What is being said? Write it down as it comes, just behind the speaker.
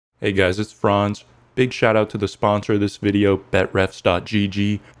Hey guys, it's Franz. Big shout out to the sponsor of this video,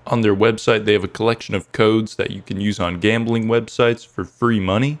 betrefs.gg. On their website, they have a collection of codes that you can use on gambling websites for free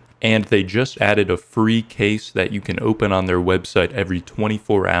money. And they just added a free case that you can open on their website every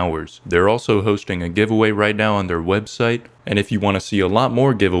 24 hours. They're also hosting a giveaway right now on their website. And if you want to see a lot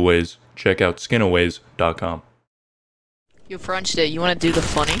more giveaways, check out skinaways.com. Yo, French Day, you want to do the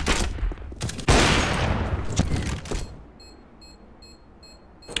funny?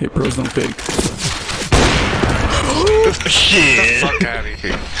 Okay, bros don't fake. Get the fuck out of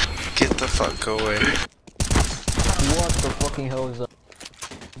here. Get the fuck away. What the fucking hell is that?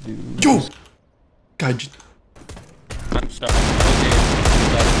 Dude. Yo! God, just... I'm sorry.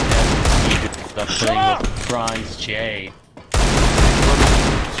 Stop playing with Franz J.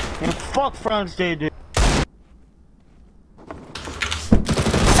 Man, fuck Franz Day, dude.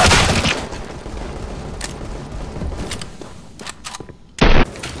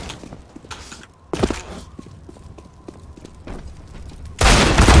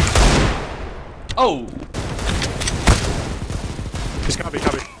 Oh! He's copy,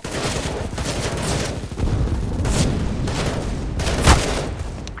 copy.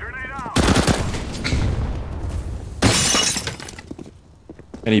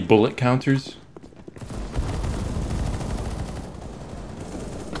 Any bullet counters?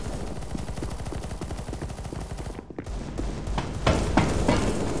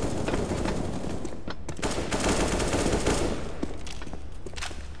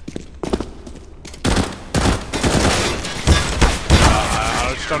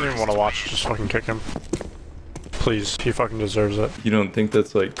 I don't even want to watch, just fucking kick him. Please, he fucking deserves it. You don't think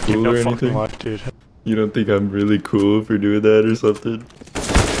that's like You cool have or no fucking anything? life, dude. You don't think I'm really cool for doing that or something?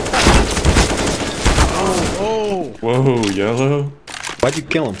 Oh! Whoa, yellow? Why'd you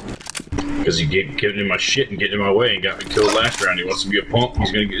kill him? Because he kept in my shit and getting in my way and got me killed last round. He wants to be a punk.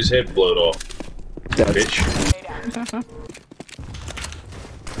 He's gonna get his head blowed off. Bitch.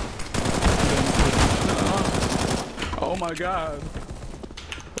 Oh my god.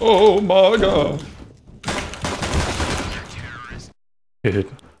 Oh my god. Dude,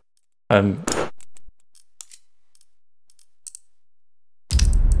 I'm...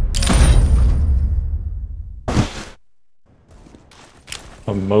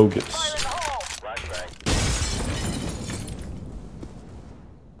 Amogus.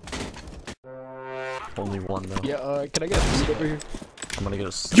 Only one though. Yeah, can I get a seat over here? I'm gonna get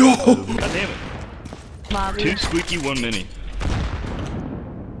a. Yo! God damn it. 2 squeaky, 1 mini.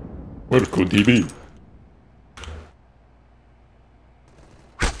 Where's cool DB?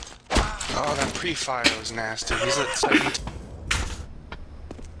 Oh, that pre-fire was nasty. He's at 17.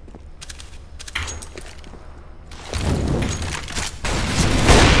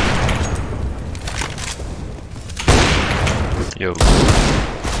 Yo.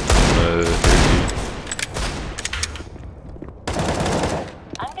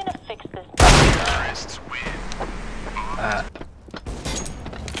 I'm gonna fix this.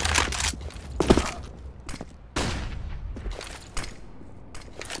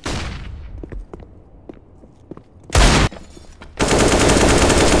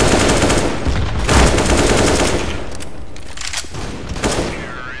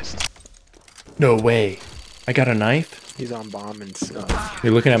 No way. I got a knife? He's on bomb and stuff.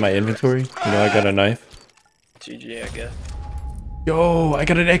 You're looking at my inventory? You know I got a knife? GG, I guess. Yo, I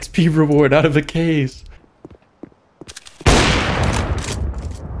got an XP reward out of a case.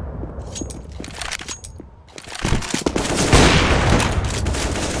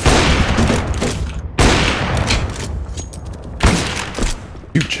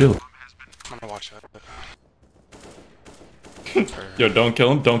 You chill. I'm gonna watch that. Yo, don't kill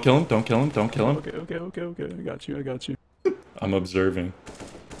him, don't kill him, don't kill him, don't kill him. Okay. I got you. I'm observing.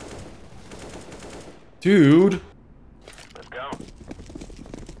 Dude. Let's go.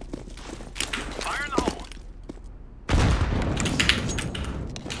 Fire in the hole.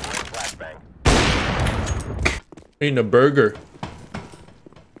 Flashbang. Eating a burger.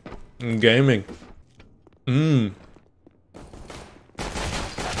 Gaming.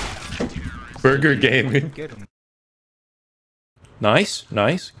 Burger gaming.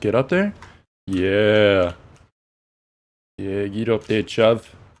 Nice. Get up there. Yeah. Yeah, get up there, Chuv.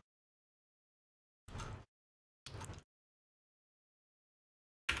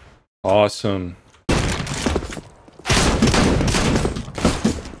 Awesome.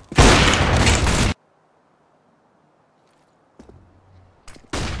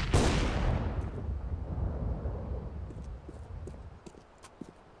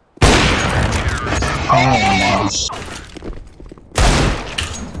 nice.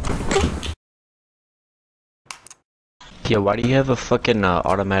 Yeah, why do you have a fucking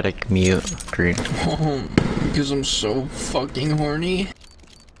automatic mute screen? Because I'm so fucking horny.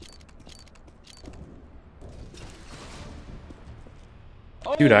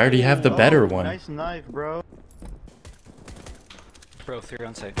 Dude, I already have the better one. Nice knife, bro. Bro, 3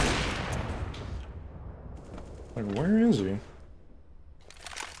 on safe. Like, where is he?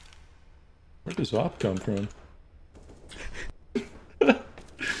 Where does Op come from?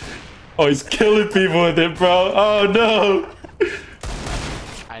 Oh, he's killing people with it, bro. Oh, no.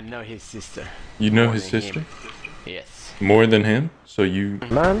 I know his sister. You know More his than sister? him. Yes. More than him? So you...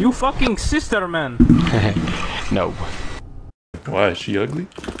 Man, you fucking sister, man. No. Why? Is she ugly?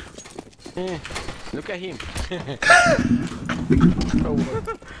 Look at him. Oh,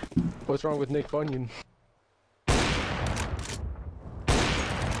 what's wrong with Nick Bunyan?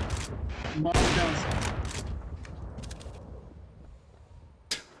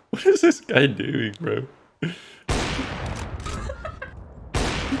 What is this guy doing, bro?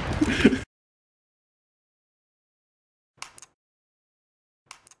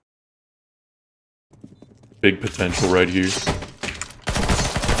 Big potential right here.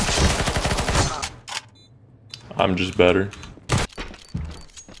 I'm just better.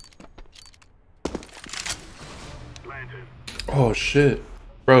 Oh shit.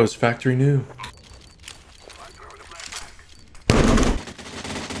 Bro, it's factory new.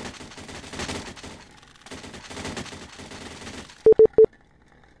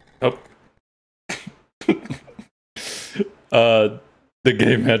 Oh. The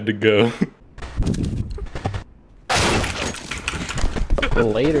game had to go.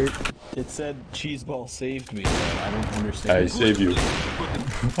 Later. It said Cheeseball saved me, so I don't understand. I save you.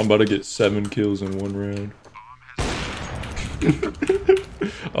 I'm about to get 7 kills in 1 round.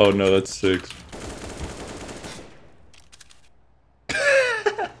 Oh no, that's 6.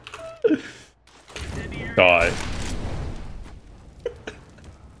 Die.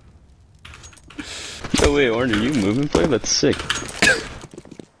 Oh wait, Orn, are you moving play? That's sick.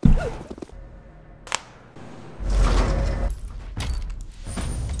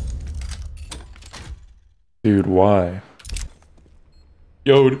 Dude, why?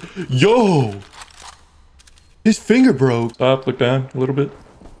 Yo! His finger broke! Stop, look down a little bit.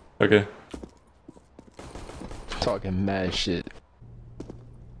 Okay. Talking mad shit.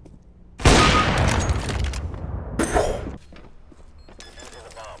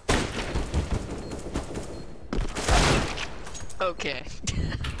 Okay.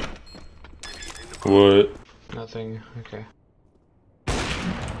 What? Nothing. Okay.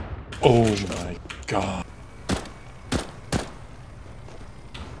 Oh my god.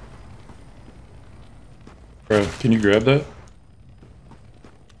 Bro, can you grab that?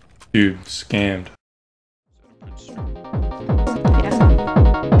 Dude, scammed.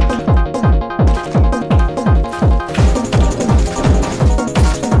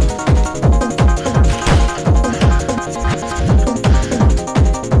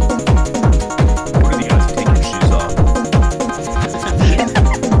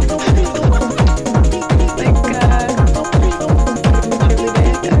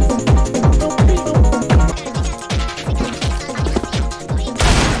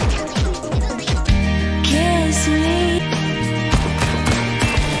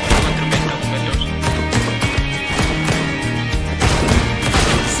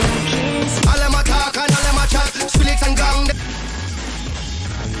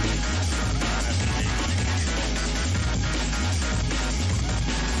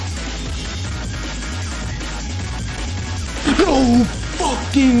 No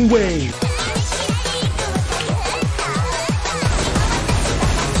fucking way!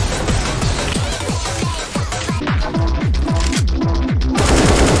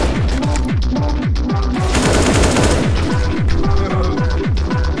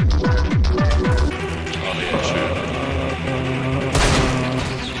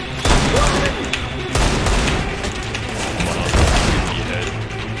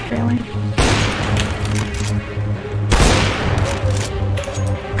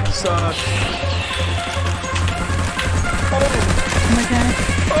 Suck. Oh my god.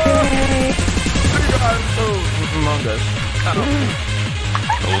 Oh, Among Us.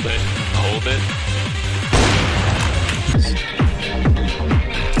 Hold it. Hold it.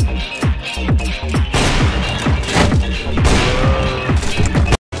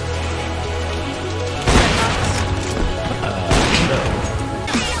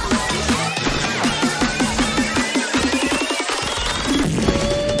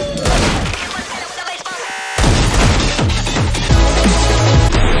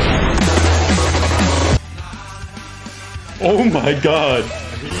 Oh my god!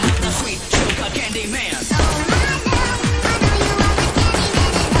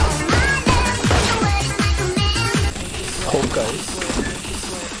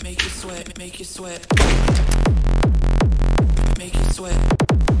 sweat. Make you sweat.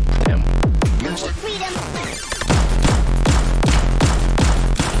 Damn.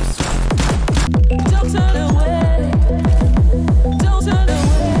 Don't turn away. Don't turn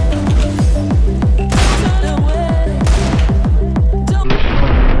away. Don't turn away.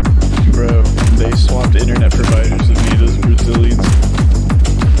 Bro, they swapped internet providers with me, those Brazilians.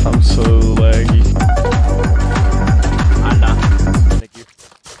 I'm so laggy. Thank you.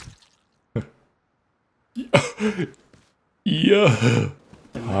 Yeah.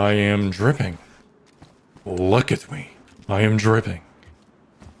 I am dripping. Look at me. I am dripping.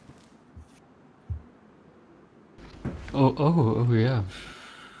 Oh, yeah.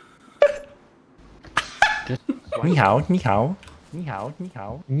 Ni hao, ni hao. Ni hao, ni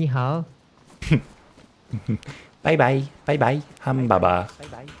hao. Ni hao. Bye bye, bye bye, hum baba.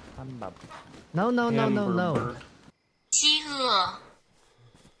 No, no, no, no, no. 饥饿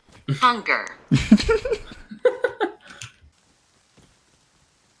hunger.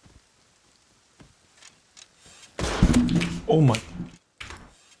 Oh my.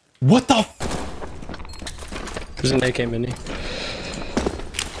 What the f? There's an AK mini.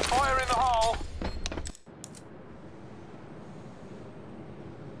 Fire in the hole.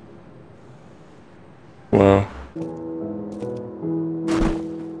 Wow.